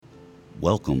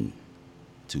Welcome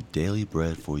to Daily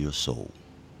Bread for Your Soul.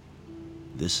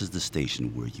 This is the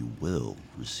station where you will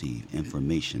receive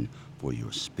information for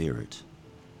your spirit,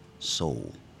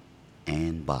 soul,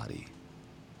 and body.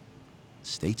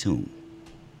 Stay tuned.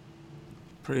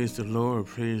 Praise the Lord,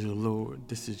 praise the Lord.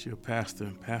 This is your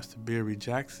pastor, Pastor Barry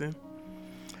Jackson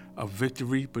of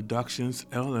Victory Productions,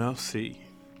 LLC.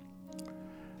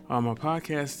 My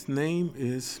podcast name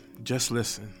is Just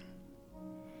Listen.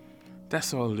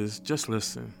 That's all it is, just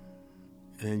listen.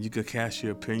 And you can cast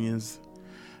your opinions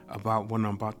about what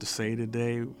I'm about to say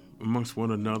today amongst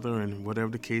one another and whatever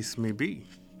the case may be.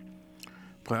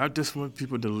 But I just want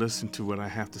people to listen to what I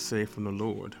have to say from the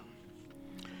Lord.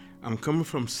 I'm coming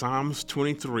from Psalms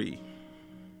 23,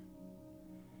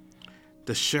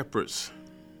 the shepherd's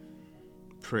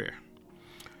prayer.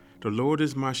 The Lord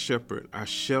is my shepherd, I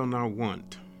shall not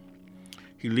want.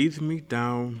 He leads me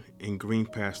down in green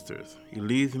pastures. He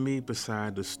leads me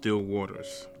beside the still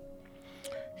waters.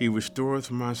 He restoreth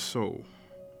my soul.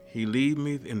 He leads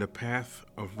me in the path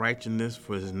of righteousness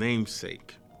for his name's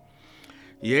sake.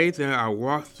 Yea, though I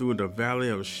walk through the valley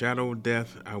of shadow of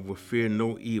death, I will fear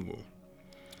no evil.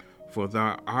 For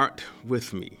thou art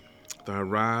with me. Thy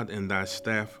rod and thy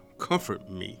staff comfort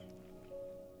me.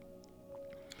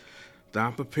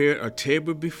 Thou prepared a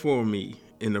table before me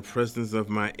in the presence of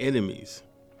my enemies.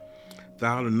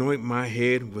 Thou anoint my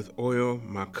head with oil,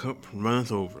 my cup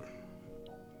runneth over.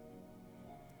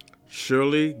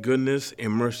 Surely goodness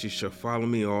and mercy shall follow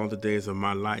me all the days of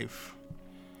my life,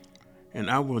 and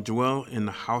I will dwell in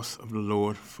the house of the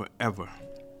Lord forever.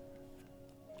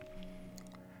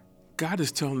 God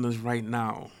is telling us right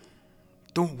now,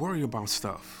 don't worry about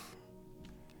stuff.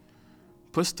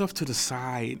 Put stuff to the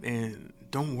side and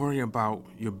don't worry about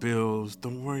your bills.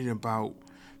 Don't worry about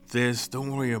this.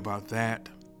 Don't worry about that.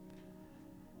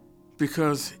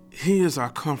 Because he is our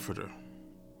comforter.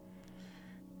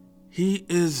 He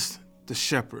is the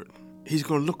shepherd. He's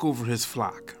going to look over his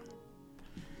flock.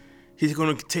 He's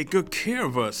going to take good care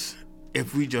of us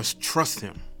if we just trust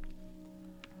him.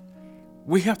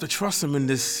 We have to trust him in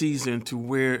this season to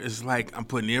where it's like, I'm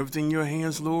putting everything in your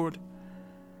hands, Lord.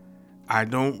 I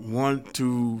don't want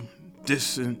to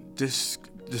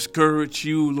discourage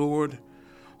you, Lord,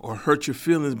 or hurt your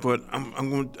feelings, but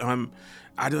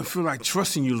I don't feel like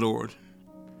trusting you, Lord.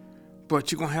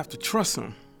 But you're going to have to trust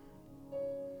him.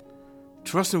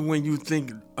 Trust him when you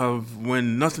think of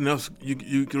when nothing else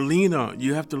you can lean on.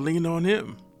 You have to lean on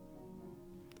him.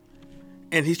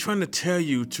 And he's trying to tell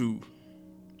you to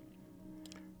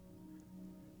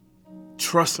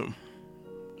trust him.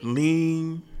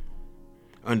 Lean,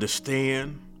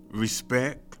 understand,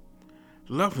 respect,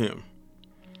 love him.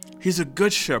 He's a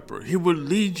good shepherd. He will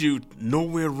lead you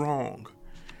nowhere wrong.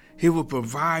 He will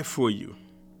provide for you.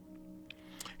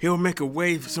 He'll make a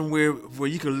way somewhere where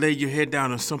you can lay your head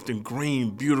down on something green,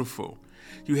 beautiful.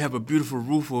 You have a beautiful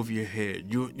roof over your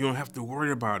head. You don't have to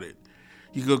worry about it.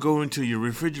 You can go into your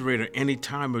refrigerator any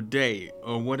time of day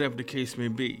or whatever the case may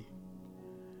be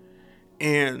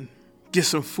and get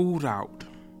some food out.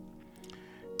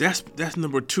 That's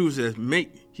number 2, says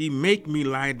he make me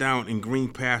lie down in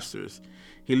green pastures.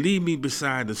 He lead me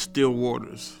beside the still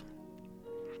waters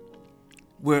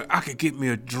where I could get me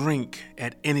a drink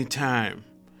at any time.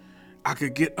 I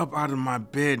could get up out of my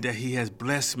bed that he has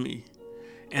blessed me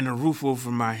and a roof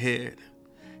over my head.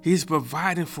 He's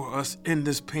providing for us in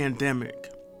this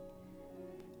pandemic.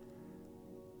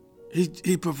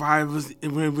 He provides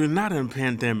when we're not in a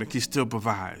pandemic, he still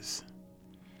provides.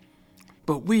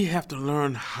 But we have to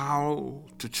learn how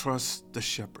to trust the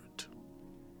shepherd.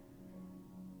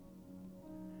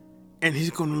 And he's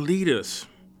going to lead us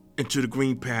into the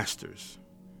green pastures.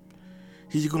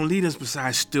 He's going to lead us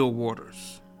beside still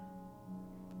waters.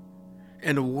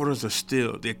 And the waters are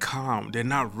still. They're calm. They're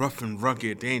not rough and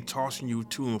rugged. They ain't tossing you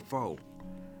to and fro.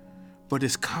 But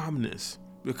it's calmness.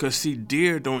 Because, see,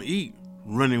 deer don't eat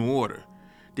running water.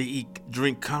 They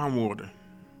drink calm water.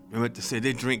 I meant to say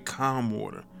they drink calm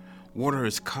water. Water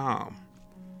is calm.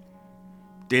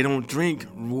 They don't drink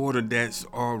water that's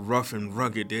all rough and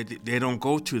rugged. They don't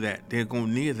go to that. They go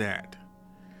near that.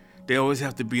 They always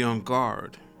have to be on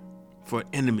guard for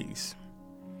enemies.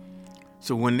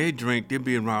 So when they drink, they'll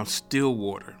be around still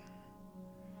water.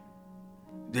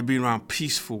 They'll be around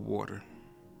peaceful water.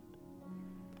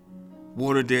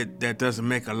 Water that doesn't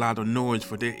make a lot of noise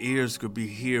for their ears could be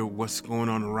hear what's going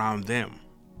on around them.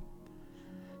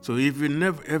 So if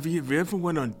you ever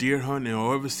went on deer hunting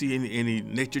or ever see any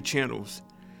nature channels,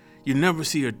 you never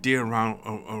see a deer around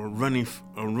or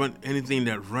run anything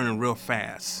that's running real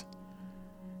fast.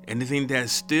 Anything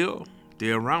that's still,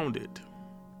 they're around it.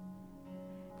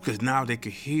 Because now they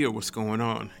can hear what's going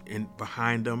on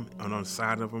behind them, on the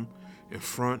side of them, in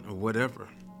front, or whatever.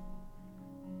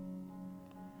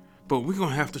 But we're going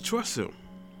to have to trust him.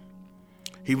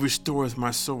 He restores my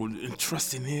soul, and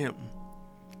trust in him.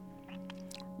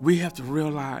 We have to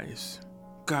realize,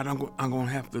 God, I'm going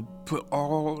to have to put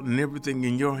all and everything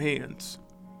in your hands.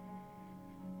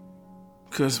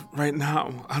 Because right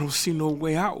now, I don't see no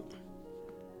way out.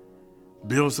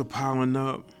 Bills are piling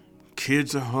up.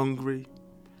 Kids are hungry.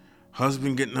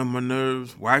 Husband getting on my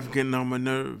nerves. Wife getting on my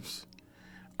nerves.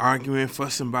 Arguing,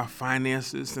 fussing about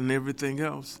finances and everything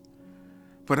else.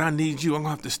 But I need you. I'm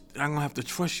gonna have to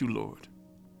trust you, Lord.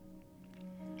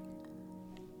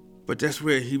 But that's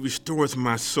where he restores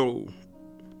my soul.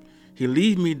 He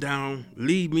lead me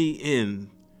in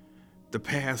the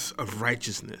paths of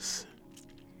righteousness.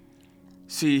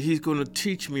 See, he's going to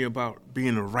teach me about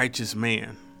being a righteous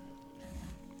man.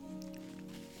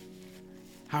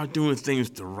 How doing things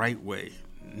the right way.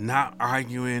 Not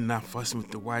arguing, not fussing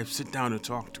with the wife. Sit down and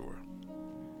talk to her.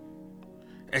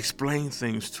 Explain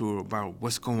things to her about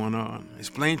what's going on.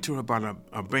 Explain to her about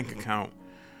a bank account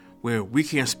where we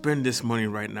can't spend this money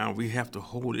right now. We have to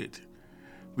hold it.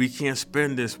 We can't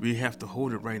spend this. We have to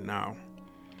hold it right now.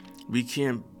 We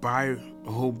can't buy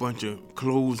a whole bunch of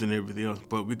clothes and everything else,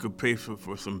 but we could pay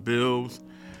for some bills.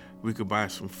 We could buy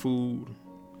some food,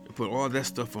 and put all that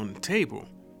stuff on the table.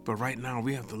 But right now,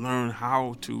 we have to learn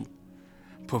how to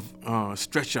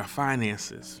stretch our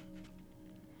finances.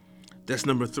 That's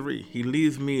number 3. He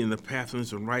leads me in the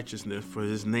pathways of righteousness for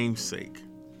his name's sake.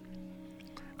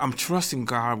 I'm trusting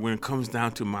God when it comes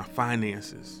down to my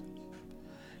finances.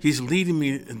 He's leading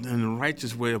me in the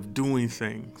righteous way of doing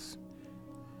things.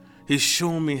 He's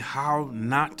showing me how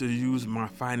not to use my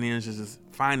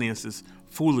finances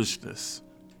foolishness.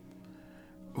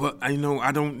 Well, I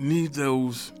don't need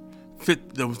those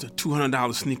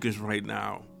 $200 sneakers right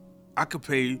now. I could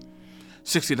pay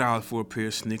 $60 for a pair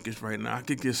of sneakers right now. I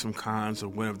could get some cons or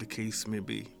whatever the case may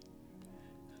be.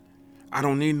 I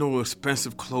don't need no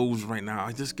expensive clothes right now.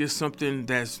 I just get something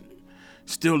that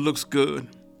still looks good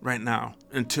right now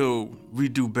until we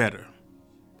do better.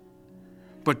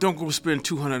 But don't go spend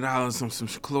 $200 on some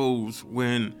clothes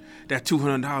when that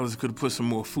 $200 could have put some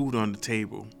more food on the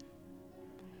table.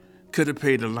 Could have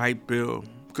paid the light bill,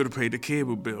 could have paid the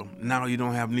cable bill. Now you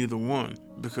don't have neither one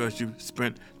because you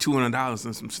spent $200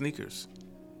 on some sneakers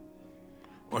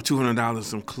or $200 on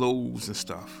some clothes and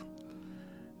stuff.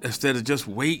 Instead of just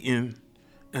waiting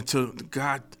until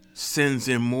God sends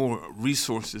in more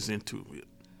resources into it.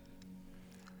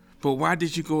 But why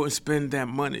did you go and spend that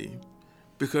money?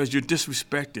 Because you're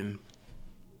disrespecting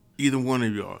either one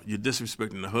of y'all. You're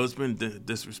disrespecting the husband,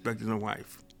 disrespecting the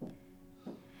wife.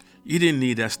 You didn't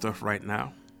need that stuff right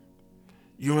now.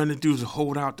 You want to do is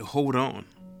hold out to hold on.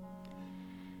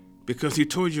 Because he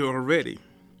told you already,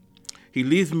 he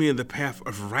leads me in the path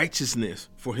of righteousness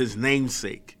for his name's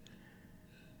sake.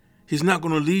 He's not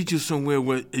going to lead you somewhere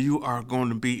where you are going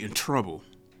to be in trouble,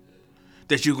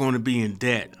 that you're going to be in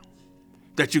debt,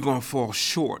 that you're going to fall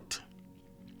short.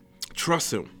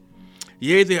 Trust him.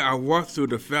 Yea, though I walk through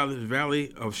the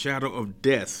valley of shadow of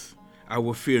death, I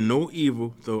will fear no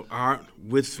evil, though art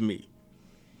with me.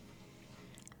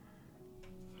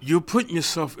 You're putting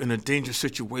yourself in a dangerous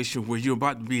situation where you're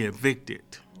about to be evicted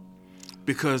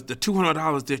because the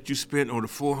 $200 that you spent or the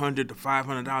 $400 to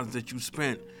 $500 that you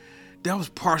spent, that was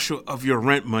partial of your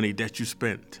rent money that you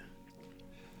spent,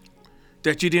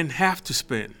 that you didn't have to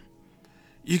spend.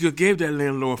 You could give that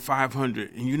landlord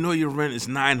 $500 and you know your rent is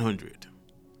 $900.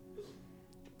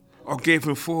 Or gave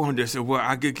him $400, said, well,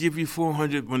 I could give you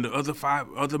 $400 when the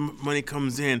other money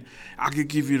comes in, I could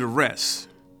give you the rest.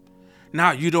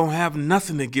 Now you don't have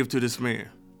nothing to give to this man.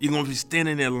 You're going to be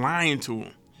standing there lying to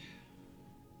him.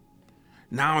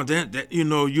 Now that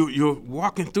you're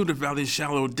walking through the valley of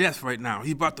shadow of death right now.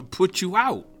 He's about to put you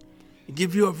out and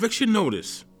give you eviction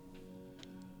notice.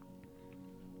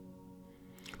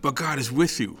 But God is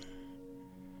with you.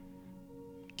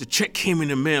 The check came in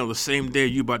the mail the same day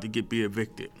you're about to be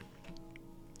evicted.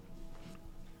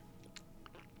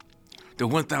 The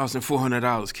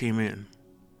 $1,400 came in.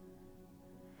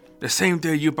 The same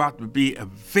day you're about to be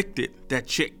evicted, that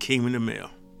check came in the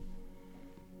mail.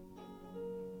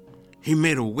 He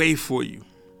made a way for you.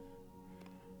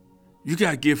 You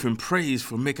got to give him praise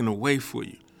for making a way for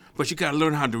you. But you got to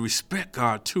learn how to respect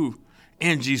God too,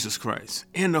 and Jesus Christ,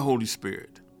 and the Holy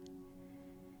Spirit.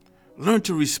 Learn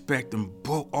to respect them,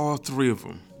 all 3 of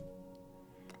them.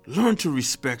 Learn to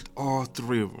respect all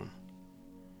 3 of them.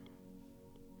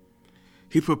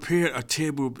 He prepared a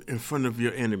table in front of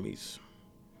your enemies,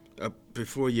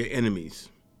 before your enemies.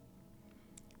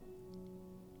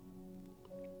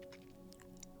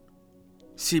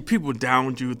 See, people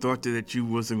downed you, thought that you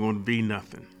wasn't going to be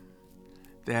nothing.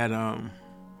 That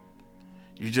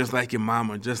you're just like your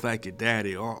mama, just like your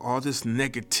daddy. All this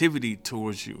negativity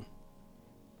towards you.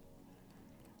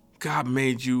 God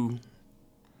made you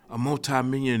a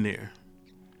multimillionaire.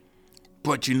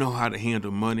 But you know how to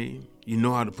handle money. You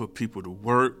know how to put people to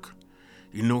work.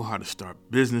 You know how to start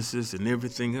businesses and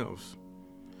everything else.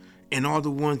 And all the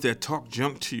ones that talk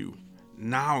junk to you,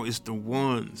 now is the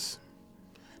ones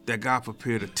that God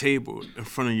prepared a table in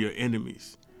front of your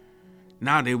enemies.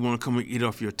 Now they want to come and eat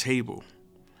off your table.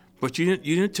 But you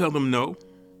didn't tell them no.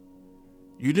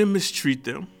 You didn't mistreat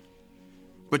them.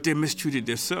 But they mistreated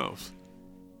themselves.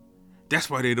 That's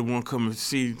why they don't want to come and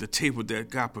see the table that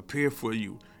God prepared for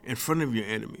you in front of your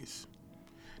enemies.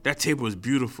 That table is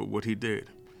beautiful, what he did.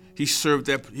 He served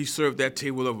that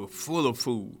table over full of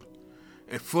food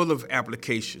and full of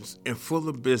applications and full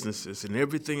of businesses and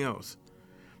everything else.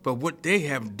 But what they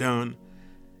have done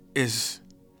is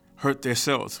hurt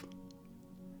themselves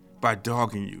by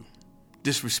dogging you,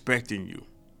 disrespecting you,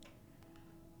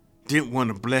 didn't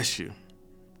want to bless you,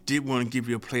 didn't want to give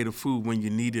you a plate of food when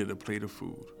you needed a plate of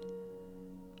food.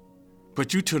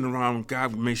 But you turn around and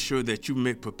God made sure that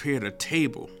you prepared a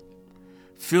table,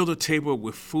 filled the table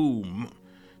with food.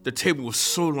 The table was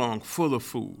so long, full of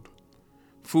food.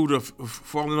 Food of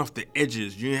falling off the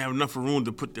edges. You didn't have enough room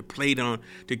to put the plate on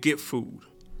to get food.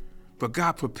 But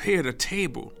God prepared a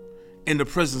table in the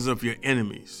presence of your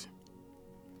enemies,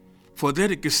 for that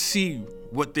it could see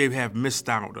what they have missed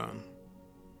out on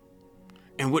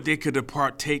and what they could have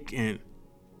partake in.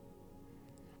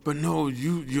 But no,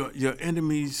 your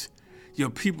enemies, your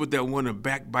people that want to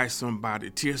backbite somebody,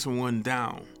 tear someone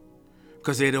down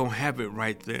because they don't have it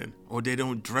right then, or they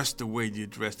don't dress the way you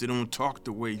dress, they don't talk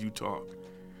the way you talk,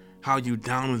 how you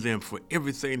down them for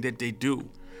everything that they do.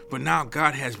 But now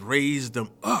God has raised them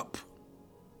up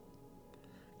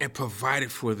and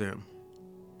provided for them.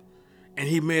 And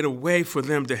he made a way for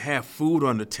them to have food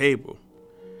on the table.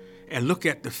 And look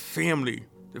at the family.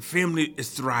 The family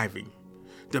is thriving.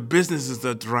 The businesses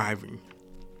are thriving.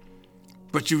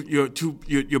 But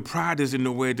your pride is in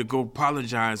the way to go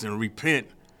apologize and repent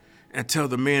and tell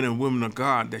the men and women of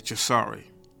God that you're sorry.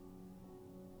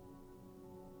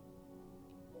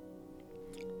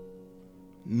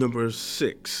 Number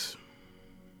 6.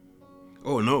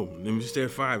 Oh, no, let me stay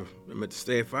at 5. I meant to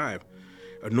stay at 5.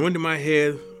 Anointed my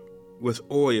head with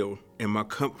oil, and my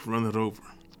cup runneth over.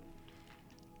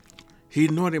 He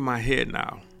anointed my head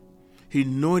now. He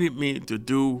anointed me to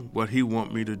do what he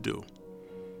want me to do.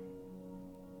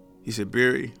 He said,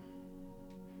 Barry,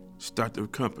 start the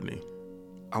company.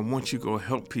 I want you to go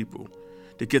help people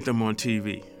to get them on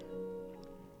TV.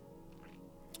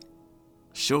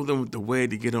 Show them the way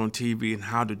to get on TV and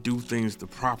how to do things the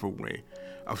proper way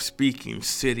of speaking,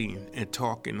 sitting, and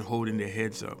talking, and holding their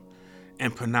heads up,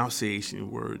 and pronouncing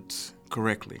words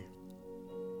correctly.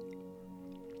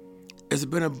 It's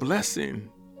been a blessing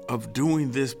of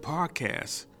doing this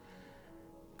podcast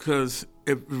because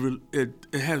it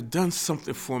has done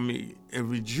something for me. It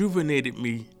rejuvenated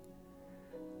me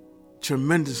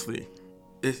tremendously.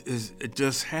 It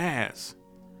just has.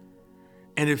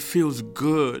 And it feels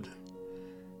good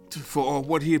for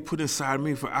what he had put inside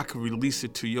me, for I could release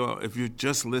it to y'all if you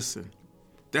just listen.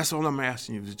 That's all I'm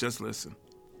asking you, is just listen.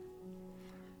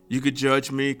 You could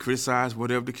judge me, criticize,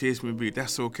 whatever the case may be.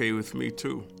 That's okay with me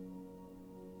too.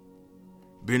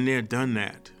 Been there, done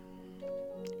that.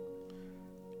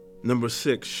 Number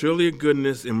 6, surely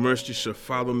goodness and mercy shall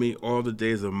follow me all the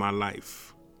days of my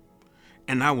life,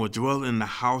 and I will dwell in the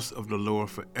house of the Lord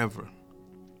forever.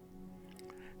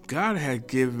 God had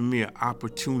given me an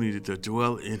opportunity to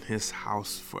dwell in his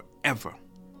house forever.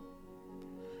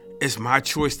 It's my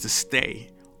choice to stay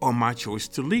or my choice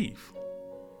to leave.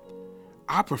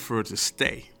 I prefer to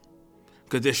stay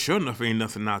because there sure enough ain't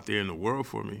nothing out there in the world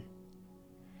for me.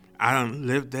 I done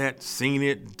lived that, seen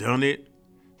it, done it,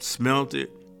 smelled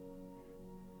it.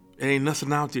 There ain't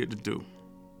nothing out there to do.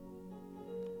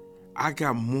 I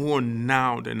got more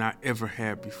now than I ever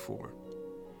had before.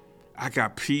 I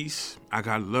got peace, I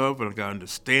got love, and I got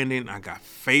understanding, I got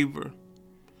favor,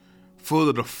 full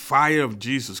of the fire of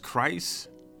Jesus Christ.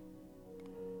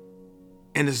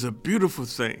 And it's a beautiful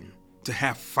thing to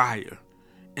have fire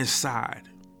inside.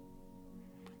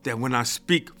 That when I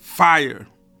speak fire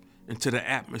into the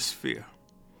atmosphere,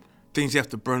 things have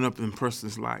to burn up in a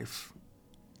person's life.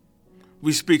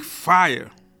 We speak fire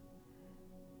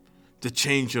to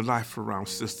change your life around,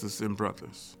 sisters and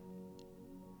brothers.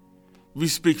 We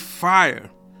speak fire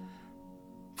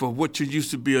for what you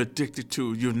used to be addicted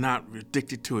to. You're not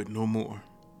addicted to it no more.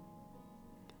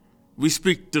 We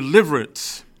speak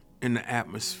deliverance in the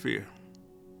atmosphere.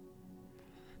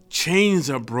 Chains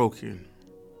are broken.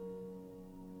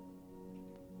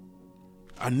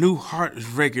 A new heart is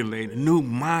regulated. A new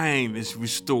mind is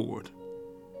restored.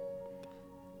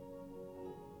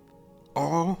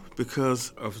 All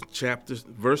because of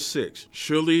verse 6.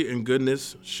 Surely in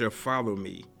goodness shall follow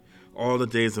me all the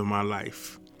days of my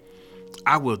life.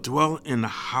 I will dwell in the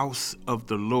house of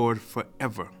the Lord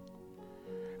forever.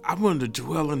 I want to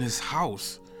dwell in his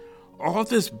house. All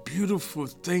this beautiful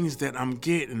things that I'm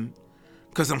getting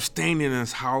because I'm staying in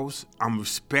his house. I'm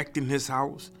respecting his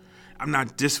house. I'm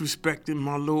not disrespecting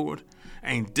my Lord.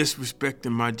 I ain't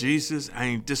disrespecting my Jesus. I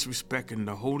ain't disrespecting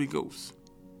the Holy Ghost.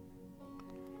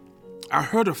 I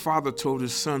heard a father told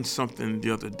his son something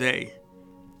the other day.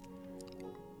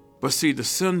 But see, the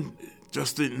son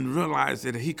just didn't realize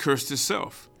that he cursed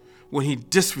himself when he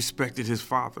disrespected his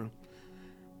father.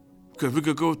 Because we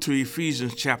could go to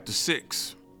Ephesians chapter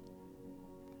 6.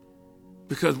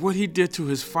 Because what he did to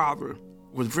his father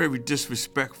was very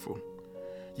disrespectful.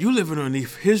 You living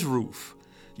underneath his roof.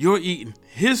 You're eating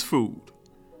his food.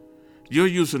 You're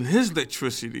using his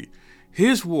electricity,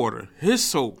 his water, his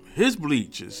soap, his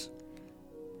bleaches.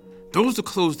 Those are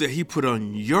clothes that he put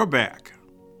on your back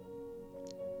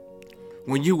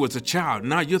when you was a child.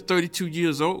 Now you're 32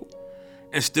 years old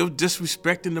and still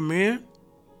disrespecting the man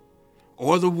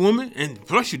or the woman, and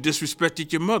plus you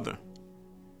disrespected your mother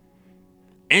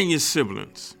and your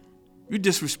siblings. You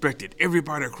disrespected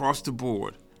everybody across the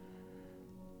board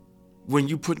when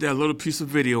you put that little piece of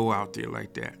video out there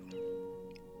like that.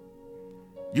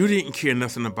 You didn't care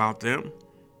nothing about them.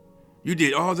 You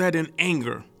did all that in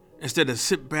anger instead of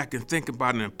sit back and think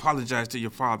about it and apologize to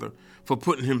your father for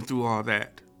putting him through all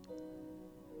that.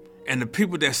 And the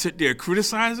people that sit there and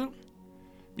criticize him,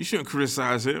 you shouldn't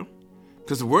criticize him,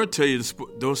 because the word tell you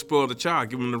don't spoil the child,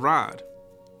 give him the rod.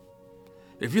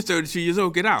 If you're 32 years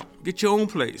old, get out. Get your own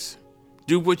place.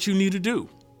 Do what you need to do,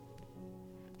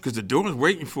 because the door is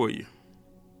waiting for you.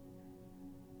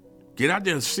 Get out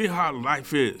there and see how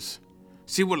life is.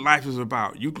 See what life is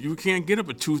about. You can't get up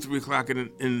at 2, 3 o'clock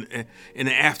in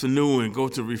the afternoon and go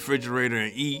to the refrigerator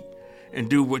and eat and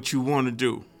do what you want to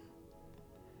do.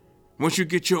 Once you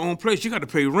get your own place, you got to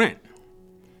pay rent.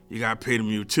 You got to pay them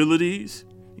utilities.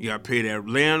 You got to pay that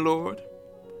landlord.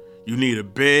 You need a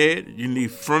bed. You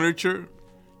need furniture.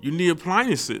 You need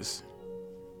appliances.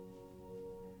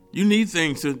 You need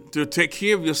things to take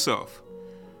care of yourself.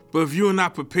 But if you're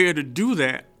not prepared to do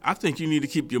that, I think you need to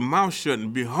keep your mouth shut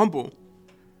and be humble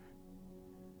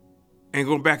and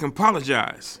go back and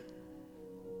apologize.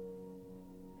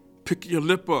 Pick your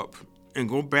lip up and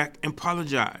go back and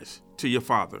apologize to your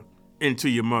father and to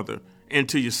your mother and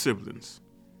to your siblings.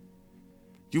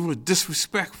 You were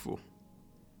disrespectful.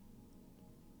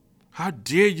 How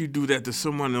dare you do that to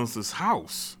someone else's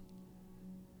house?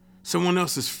 Someone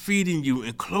else is feeding you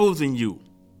and clothing you.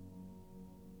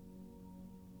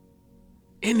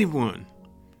 Anyone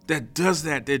that does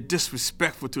that, they're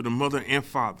disrespectful to the mother and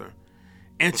father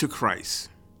and to Christ.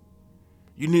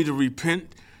 You need to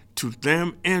repent to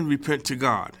them and repent to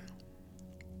God.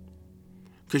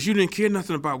 Because you didn't care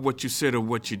nothing about what you said or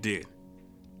what you did.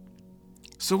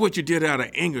 So what you did out of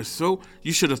anger, so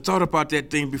you should have thought about that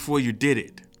thing before you did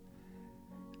it.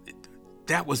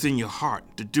 That was in your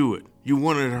heart to do it. You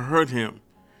wanted to hurt him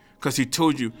because he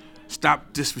told you,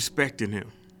 stop disrespecting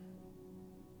him.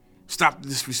 Stop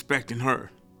disrespecting her.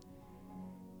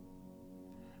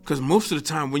 Because most of the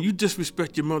time, when you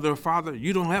disrespect your mother or father,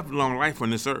 you don't have a long life on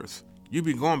this earth. You'll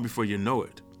be gone before you know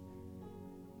it.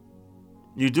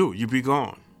 You do. You'll be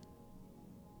gone.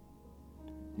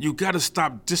 You got to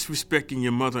stop disrespecting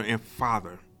your mother and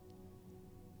father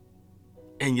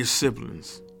and your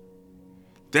siblings.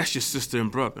 That's your sister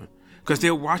and brother. Because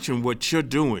they're watching what you're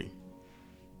doing.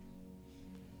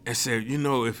 And say, you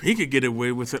know, if he could get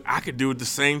away with it, I could do the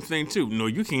same thing too. No,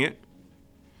 you can't.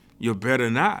 You're better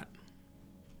not.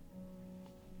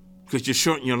 Because you're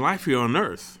shortening your life here on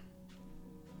earth.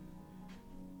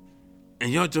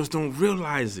 And y'all just don't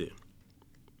realize it.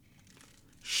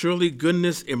 Surely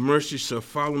goodness and mercy shall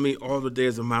follow me all the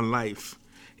days of my life,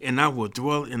 and I will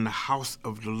dwell in the house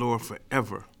of the Lord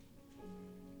forever.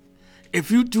 If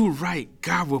you do right,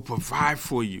 God will provide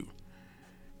for you.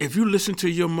 If you listen to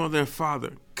your mother and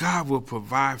father, God will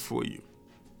provide for you.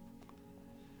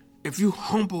 If you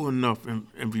humble enough and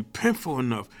repentful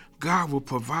enough, God will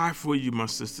provide for you, my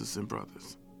sisters and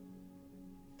brothers.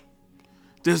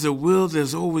 There's a will,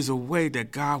 there's always a way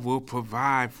that God will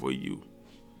provide for you.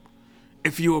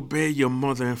 If you obey your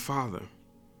mother and father.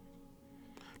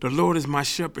 The Lord is my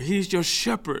shepherd. He's your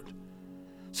shepherd.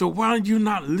 So why are you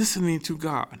not listening to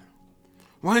God?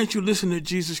 Why aren't you listening to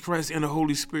Jesus Christ and the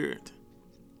Holy Spirit?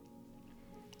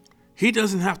 He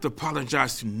doesn't have to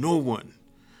apologize to no one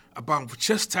about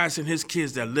chastising his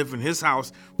kids that live in his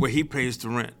house where he pays the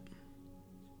rent.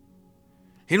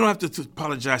 He don't have to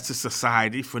apologize to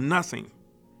society for nothing.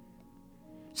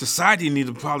 Society need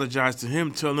to apologize to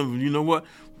him, tell him, you know what,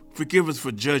 forgive us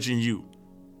for judging you.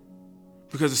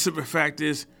 Because the simple fact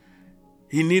is,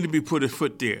 he need to be put his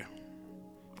foot there.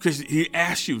 Because he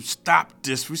asked you, stop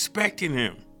disrespecting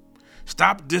him.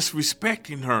 Stop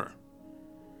disrespecting her.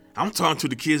 I'm talking to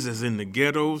the kids that's in the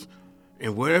ghettos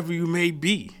and wherever you may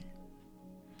be.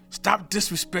 Stop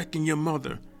disrespecting your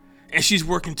mother. And she's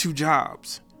working 2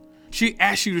 jobs. She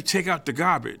asked you to take out the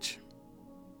garbage.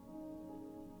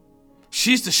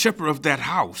 She's the shepherd of that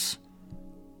house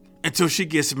until she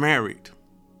gets married.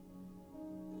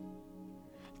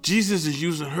 Jesus is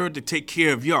using her to take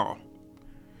care of y'all.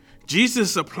 Jesus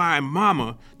is applying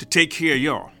mama to take care of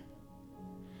y'all.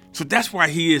 So that's why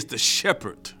he is the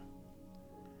shepherd.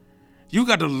 You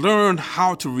got to learn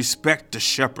how to respect the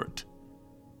shepherd.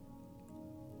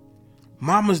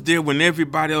 Mama's there when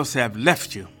everybody else have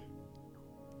left you.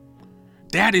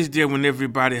 Daddy's there when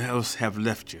everybody else have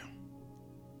left you.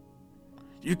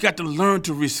 You got to learn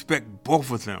to respect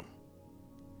both of them.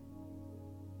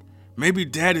 Maybe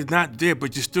daddy's not there,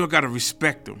 but you still got to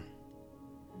respect them.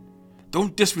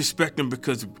 Don't disrespect them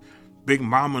because Big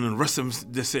Mama and the rest of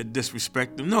them just said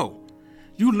disrespect them. No,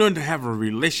 you learn to have a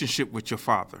relationship with your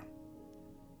father.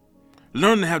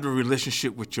 Learn to have a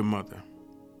relationship with your mother.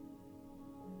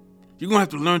 You're going to have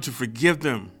to learn to forgive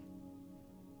them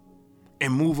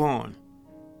and move on.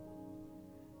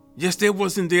 Yes, they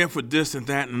wasn't there for this and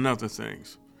that and other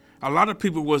things. A lot of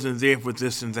people wasn't there for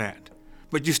this and that.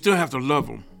 But you still have to love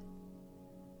them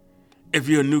if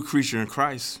you're a new creature in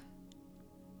Christ.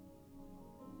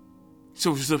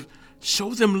 So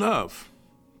show them love.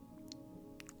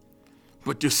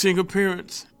 But your single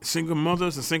parents, single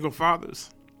mothers, and single fathers,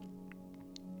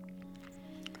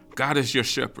 God is your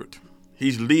shepherd.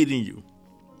 He's leading you.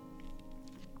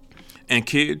 And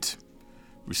kids,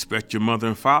 respect your mother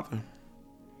and father.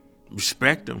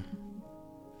 Respect them.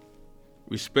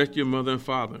 Respect your mother and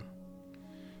father.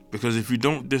 Because if you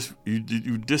don't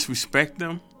you disrespect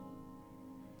them,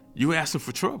 you ask them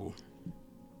for trouble.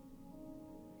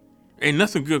 Ain't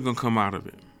nothing good gonna come out of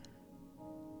it.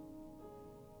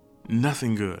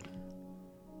 Nothing good.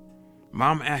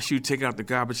 Mom asks you to take out the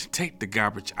garbage, take the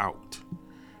garbage out.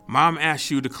 Mom asks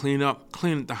you to clean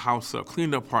the house up,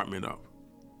 clean the apartment up.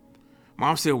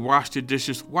 Mom said wash the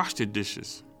dishes, wash the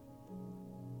dishes.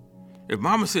 If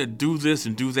mama said do this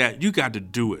and do that, you got to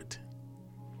do it.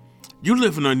 You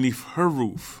living underneath her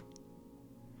roof.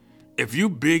 If you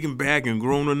big and bad and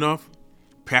grown enough,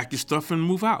 pack your stuff and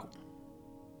move out.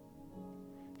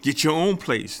 Get your own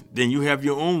place. Then you have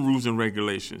your own rules and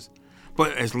regulations.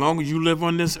 But as long as you live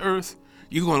on this earth,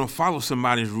 you're going to follow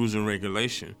somebody's rules and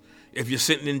regulations. If you're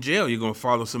sitting in jail, you're going to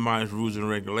follow somebody's rules and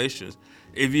regulations.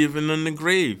 If you're even in the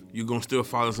grave, you're going to still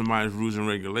follow somebody's rules and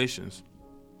regulations.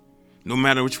 No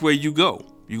matter which way you go,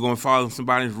 you're going to follow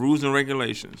somebody's rules and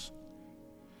regulations.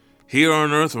 Here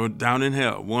on earth or down in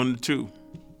hell, 1 to 2.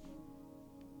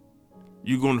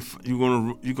 You're going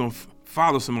to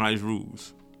follow somebody's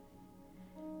rules.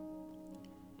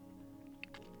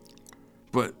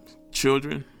 But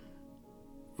children,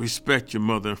 respect your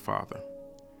mother and father.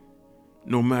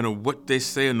 No matter what they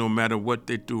say or no matter what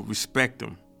they do, respect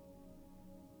them.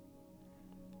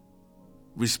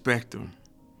 Respect them.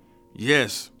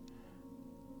 Yes,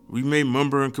 we may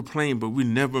mumble and complain, but we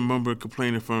never mumble and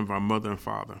complain in front of our mother and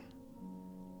father.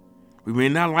 We may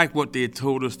not like what they had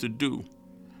told us to do,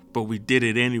 but we did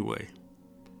it anyway.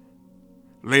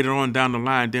 Later on down the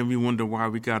line, then we wonder why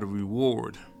we got a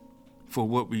reward for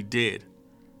what we did.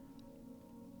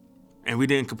 And we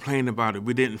didn't complain about it.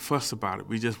 We didn't fuss about it.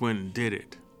 We just went and did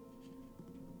it.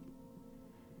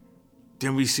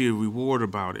 Then we see a reward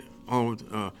about it.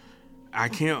 I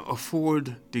can't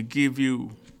afford to give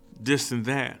you this and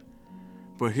that,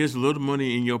 but here's a little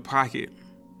money in your pocket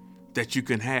that you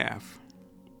can have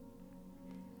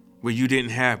where you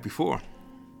didn't have before.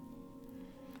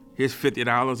 Here's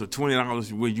 $50 or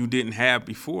 $20 where you didn't have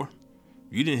before.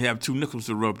 You didn't have 2 nickels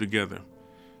to rub together.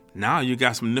 Now you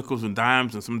got some nickels and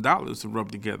dimes and some dollars to rub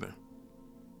together.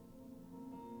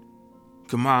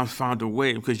 Because Mom found a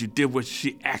way because you did what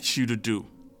she asked you to do.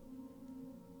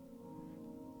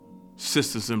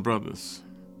 Sisters and brothers,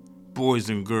 boys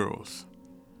and girls,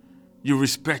 you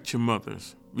respect your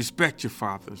mothers, respect your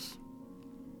fathers,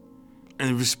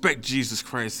 and respect Jesus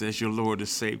Christ as your Lord and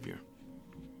Savior.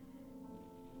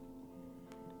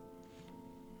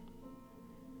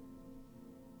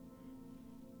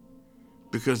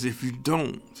 Because if you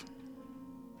don't,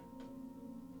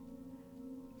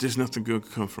 there's nothing good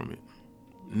can come from it.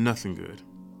 Nothing good.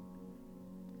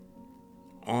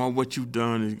 All what you've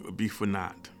done will be for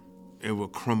naught. It will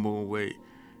crumble away.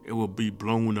 It will be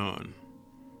blown on.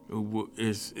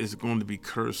 It's going to be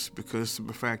cursed, because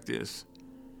the fact is,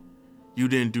 you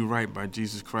didn't do right by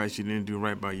Jesus Christ. You didn't do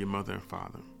right by your mother and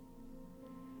father.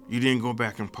 You didn't go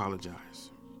back and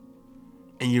apologize.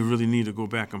 And you really need to go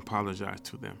back and apologize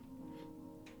to them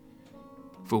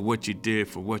for what you did,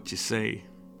 for what you say,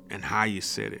 and how you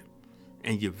said it.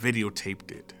 And you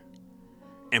videotaped it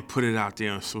and put it out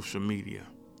there on social media.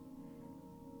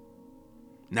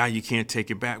 Now you can't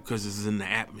take it back because it's in the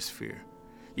atmosphere.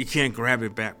 You can't grab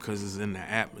it back because it's in the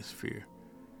atmosphere.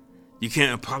 You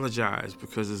can't apologize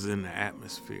because it's in the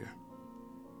atmosphere.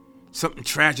 Something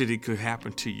tragedy could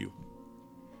happen to you,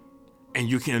 and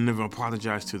you can never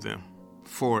apologize to them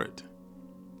for it,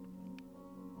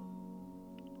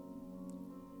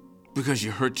 because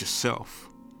you hurt yourself.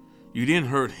 You didn't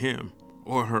hurt him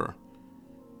or her,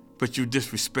 but you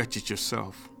disrespected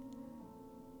yourself.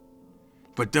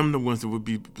 But them the ones that would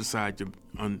be beside you,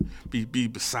 be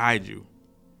beside you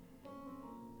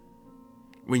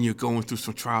when you're going through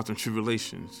some trials and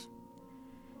tribulations.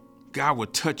 God will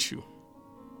touch you,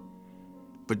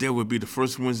 but they will be the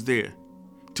first ones there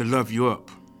to love you up.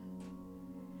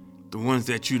 The ones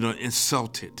that you done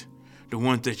insulted, the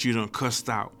ones that you done cussed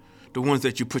out, the ones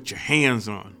that you put your hands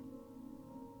on.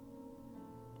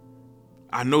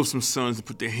 I know some sons that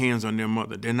put their hands on their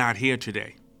mother. They're not here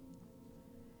today.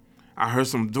 I heard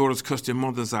some daughters cuss their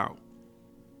mothers out.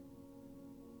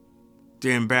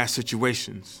 They're in bad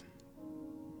situations.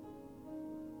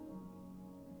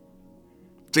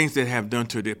 Things they have done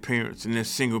to their parents, and their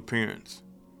single parents.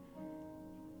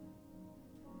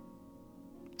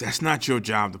 That's not your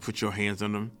job to put your hands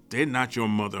on them. They're not your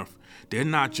mother. They're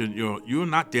not you're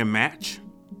not their match.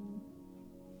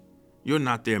 You're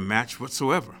not their match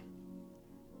whatsoever.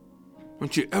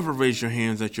 Don't you ever raise your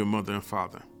hands at your mother and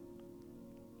father.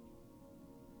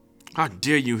 How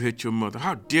dare you hit your mother?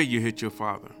 How dare you hit your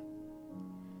father?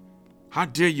 How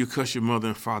dare you cuss your mother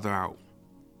and father out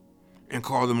and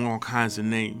call them all kinds of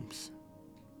names?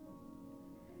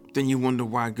 Then you wonder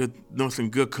why nothing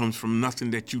good comes from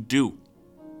nothing that you do.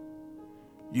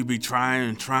 You be trying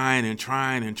and trying and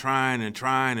trying and trying and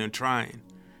trying and trying.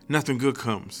 Nothing good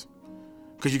comes,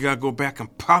 because you got to go back and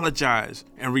apologize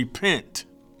and repent,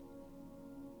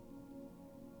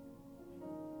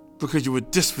 because you were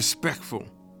disrespectful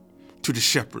to the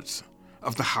shepherds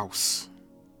of the house.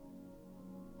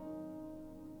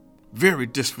 Very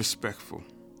disrespectful.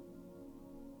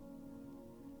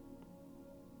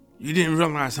 You didn't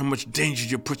realize how much danger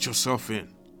you put yourself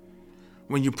in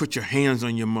when you put your hands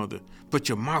on your mother, put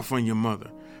your mouth on your mother,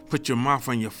 put your mouth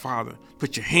on your father,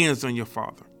 put your hands on your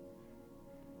father.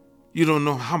 You don't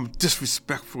know how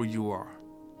disrespectful you are.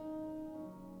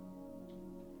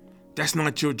 That's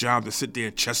not your job to sit there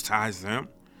and chastise them.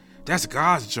 That's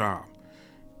God's job.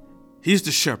 He's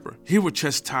the shepherd. He will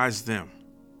chastise them.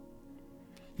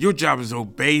 Your job is to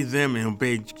obey them and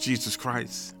obey Jesus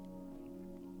Christ.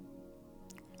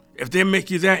 If they make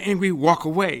you that angry, walk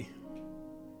away.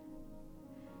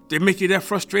 They make you that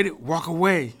frustrated, walk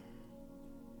away.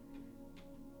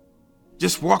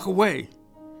 Just walk away.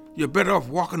 You're better off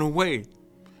walking away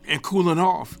and cooling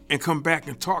off and come back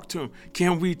and talk to them.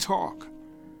 Can we talk?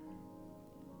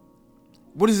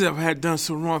 What is it I've had done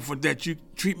so wrong for that you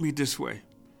treat me this way?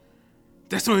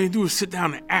 That's all you do is sit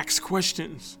down and ask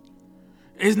questions.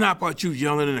 It's not about you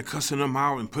yelling and cussing them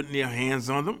out and putting your hands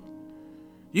on them.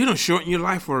 You done shorten your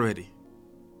life already.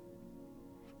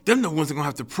 Them the ones that are going to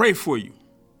have to pray for you,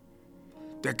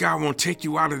 that God won't take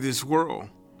you out of this world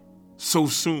so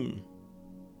soon.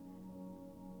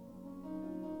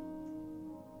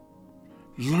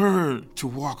 Learn to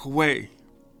walk away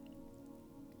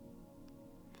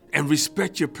and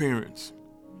respect your parents.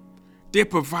 They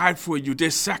provide for you. They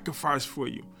sacrifice for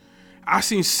you. I've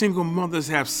seen single mothers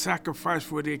have sacrificed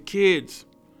for their kids,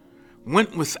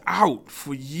 went without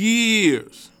for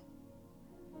years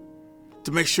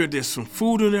to make sure there's some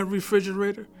food in that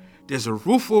refrigerator, there's a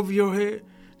roof over your head,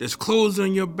 there's clothes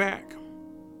on your back.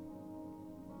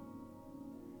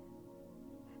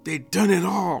 They've done it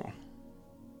all.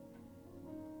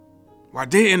 While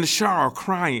they're in the shower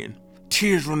crying,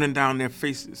 tears running down their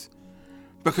faces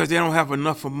because they don't have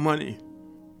enough of money.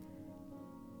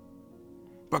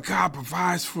 But God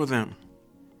provides for them.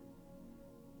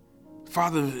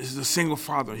 Father is a single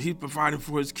father. He's providing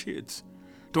for his kids.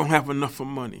 Don't have enough of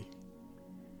money.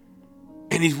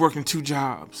 And he's working 2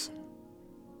 jobs.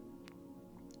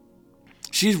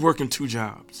 She's working 2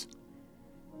 jobs.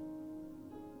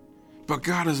 But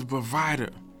God is a provider.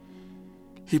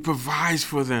 He provides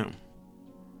for them.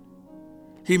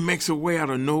 He makes a way out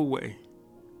of no way.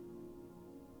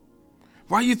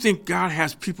 Why do you think God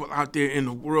has people out there in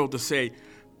the world to say,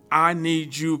 I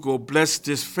need you to go bless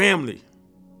this family?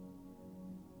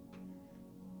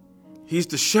 He's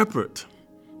the shepherd.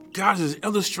 God is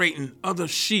illustrating other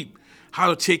sheep how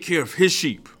to take care of his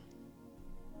sheep.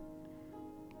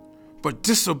 But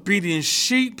disobedient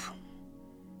sheep,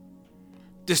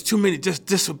 there's too many just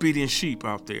disobedient sheep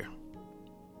out there.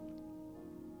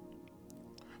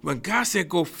 When God said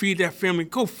go feed that family,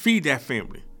 go feed that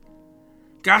family.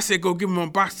 God said go give them a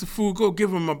box of food, go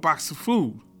give them a box of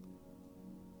food.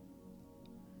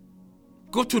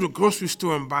 Go to the grocery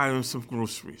store and buy them some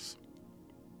groceries.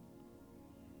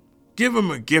 Give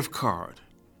them a gift card.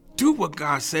 Do what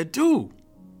God said do.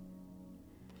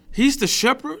 He's the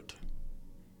shepherd.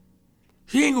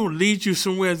 He ain't going to lead you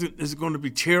somewhere that's going to be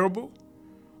terrible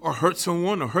or hurt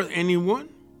someone or hurt anyone.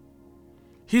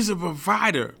 He's a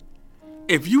provider.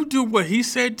 If you do what he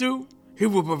said do, he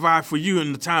will provide for you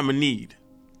in the time of need.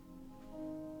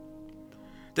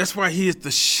 That's why he is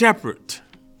the shepherd.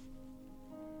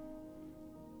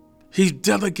 He's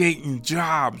delegating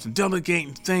jobs,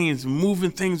 delegating things,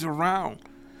 moving things around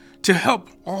to help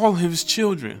all his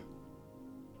children,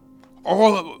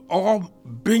 all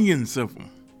billions of them.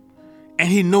 And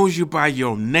he knows you by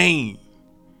your name.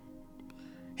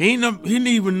 He didn't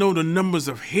even know the numbers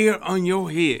of hair on your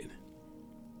head.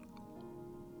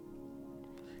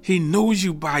 He knows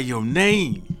you by your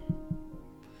name.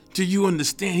 Do you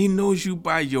understand? He knows you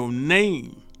by your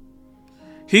name.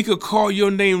 He could call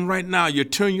your name right now. You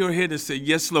turn your head and say,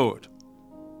 yes, Lord.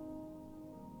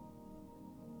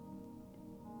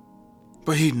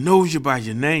 But he knows you by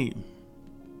your name.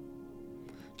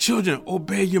 Children,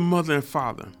 obey your mother and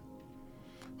father.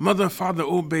 Mother and father,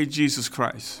 obey Jesus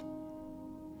Christ.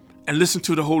 And listen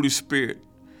to the Holy Spirit.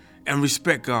 And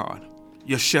respect God,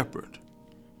 your shepherd.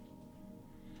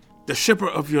 The shepherd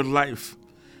of your life.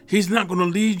 He's not going to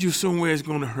lead you somewhere it's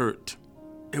going to hurt.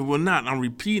 It will not. I'm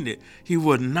repeating it. He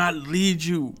will not lead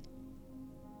you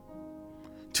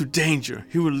to danger.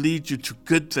 He will lead you to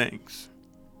good things.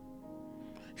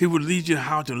 He will lead you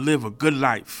how to live a good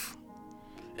life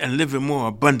and live it more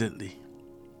abundantly.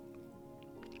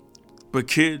 But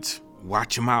kids,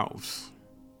 watch your mouths.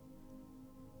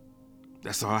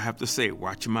 That's all I have to say.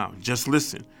 Watch your mouths. Just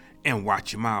listen and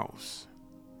watch your mouths.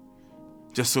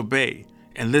 Just obey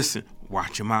and listen.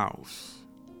 Watch your mouths.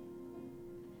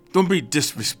 Don't be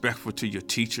disrespectful to your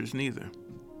teachers neither.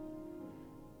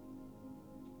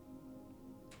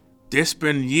 They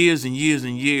spend years and years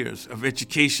and years of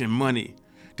education money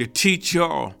to teach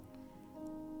y'all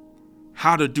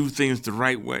how to do things the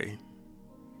right way.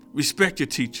 Respect your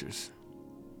teachers.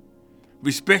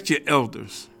 Respect your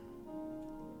elders.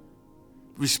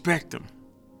 Respect them.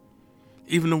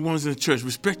 Even the ones in the church.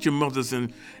 Respect your mothers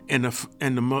and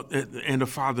the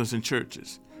fathers in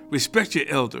churches. Respect your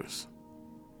elders.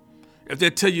 If they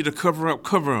tell you to cover up,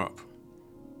 cover up.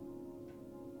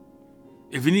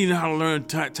 If you need to know how to learn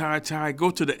tie,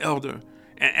 go to the elder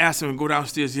and ask him and go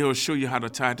downstairs. He'll show you how to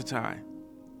tie the tie.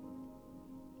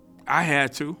 I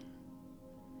had to,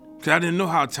 because I didn't know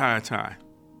how to tie a tie.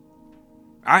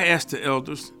 I asked the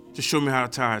elders to show me how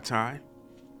to tie a tie.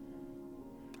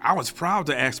 I was proud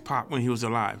to ask Pop when he was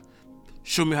alive,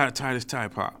 show me how to tie this tie,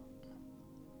 Pop.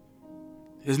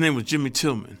 His name was Jimmy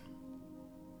Tillman.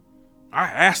 I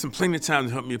asked him plenty of times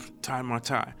to help me tie my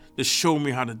tie, to show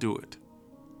me how to do it.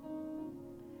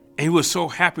 And he was so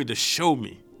happy to show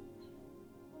me.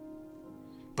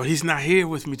 But he's not here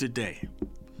with me today.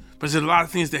 But there's a lot of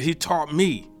things that he taught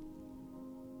me.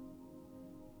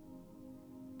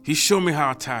 He showed me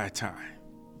how to tie a tie.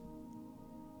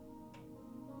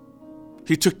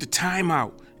 He took the time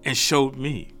out and showed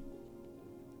me.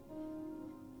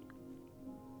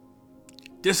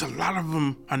 There's a lot of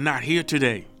them are not here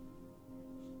today.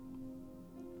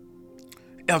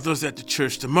 Elders at the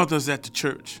church, the mothers at the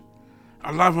church.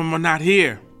 A lot of them are not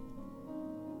here.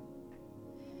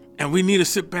 And we need to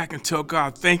sit back and tell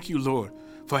God, thank you, Lord,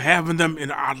 for having them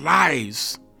in our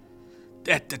lives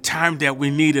at the time that we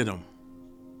needed them.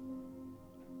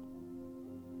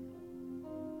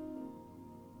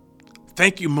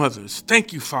 Thank you, mothers.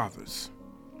 Thank you, fathers,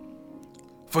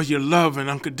 for your love and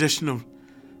unconditional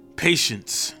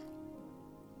patience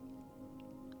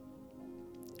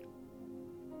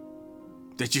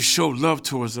that you show love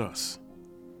towards us.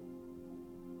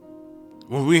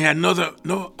 When we had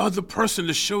no other person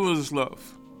to show us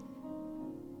love.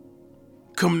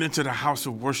 Coming into the house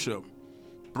of worship,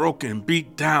 broken,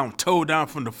 beat down, towed down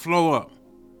from the floor up.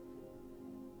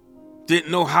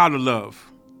 Didn't know how to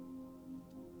love.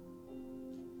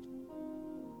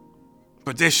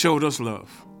 But they showed us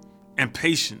love and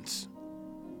patience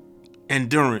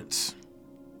endurance.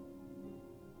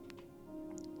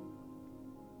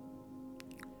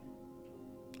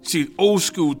 See, old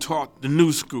school taught the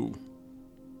new school.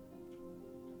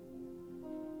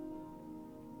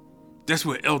 That's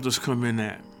where elders come in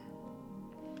at.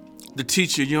 To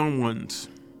teach your young ones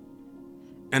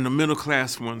and the middle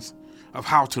class ones of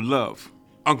how to love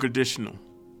unconditional.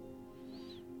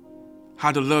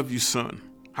 How to love you, son.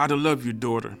 How to love you,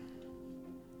 daughter.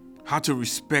 How to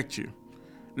respect you.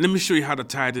 Let me show you how to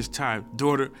tie this tie.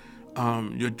 Daughter,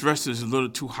 your dress is a little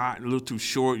too hot, a little too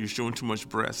short. You're showing too much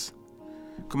breast.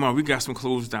 Come on, we got some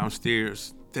clothes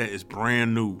downstairs that is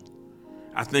brand new.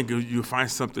 I think you'll find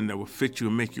something that will fit you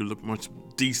and make you look much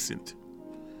decent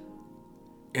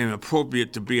and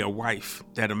appropriate to be a wife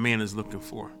that a man is looking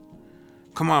for.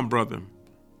 Come on, brother.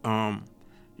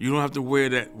 You don't have to wear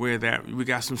that. We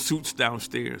got some suits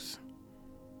downstairs.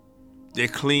 They're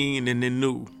clean and they're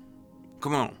new.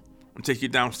 Come on. I'll take you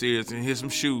downstairs and here's some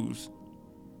shoes.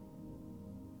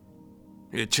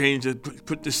 Here, change it,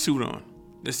 put this suit on.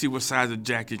 Let's see what size of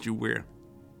jacket you wear.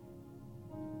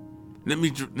 Let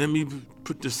me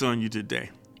put this on you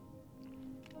today.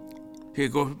 Here,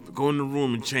 go in the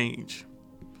room and change.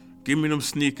 Give me them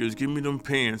sneakers, give me them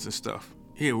pants and stuff.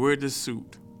 Here, wear this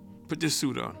suit. Put this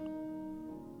suit on.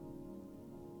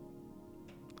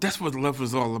 That's what love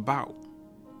is all about.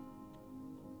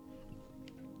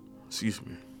 Excuse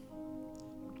me.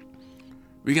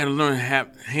 We got to learn how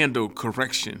to handle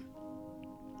correction.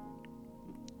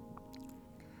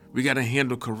 We got to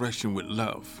handle correction with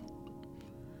love.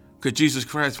 Because Jesus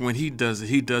Christ, when he does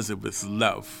it with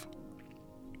love.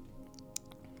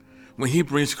 When he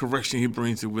brings correction, he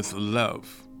brings it with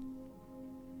love.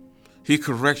 He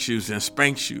corrects you and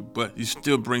spanks you, but he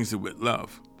still brings it with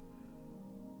love.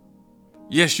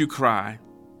 Yes, you cry.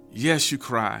 Yes, you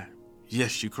cry.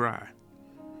 Yes, you cry.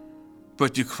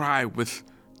 But you cry with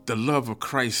the love of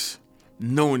Christ,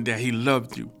 knowing that he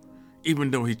loved you, even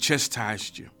though he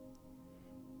chastised you.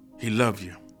 He loved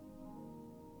you.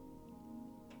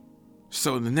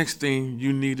 So the next thing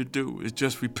you need to do is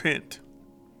just repent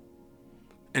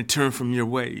and turn from your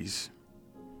ways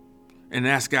and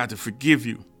ask God to forgive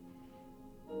you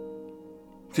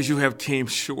because you have came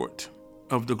short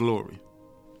of the glory.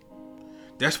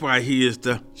 That's why he is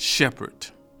the shepherd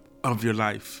of your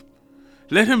life.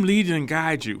 Let him lead and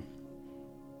guide you.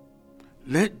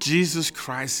 Let Jesus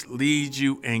Christ lead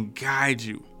you and guide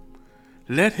you.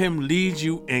 Let him lead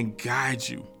you and guide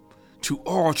you to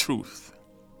all truth.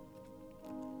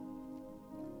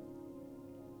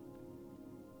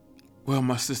 Well,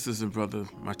 my sisters and brothers,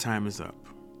 my time is up.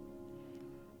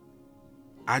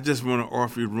 I just want to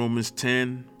offer you Romans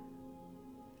 10,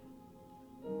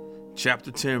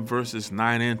 chapter 10, verses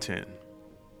 9 and 10.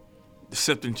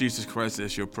 Accepting Jesus Christ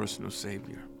as your personal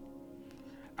Savior.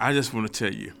 I just want to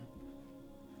tell you,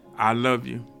 I love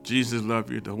you. Jesus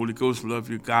loves you. The Holy Ghost loves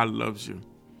you. God loves you.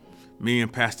 Me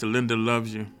and Pastor Linda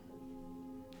loves you.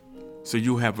 So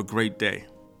you have a great day.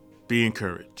 Be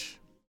encouraged.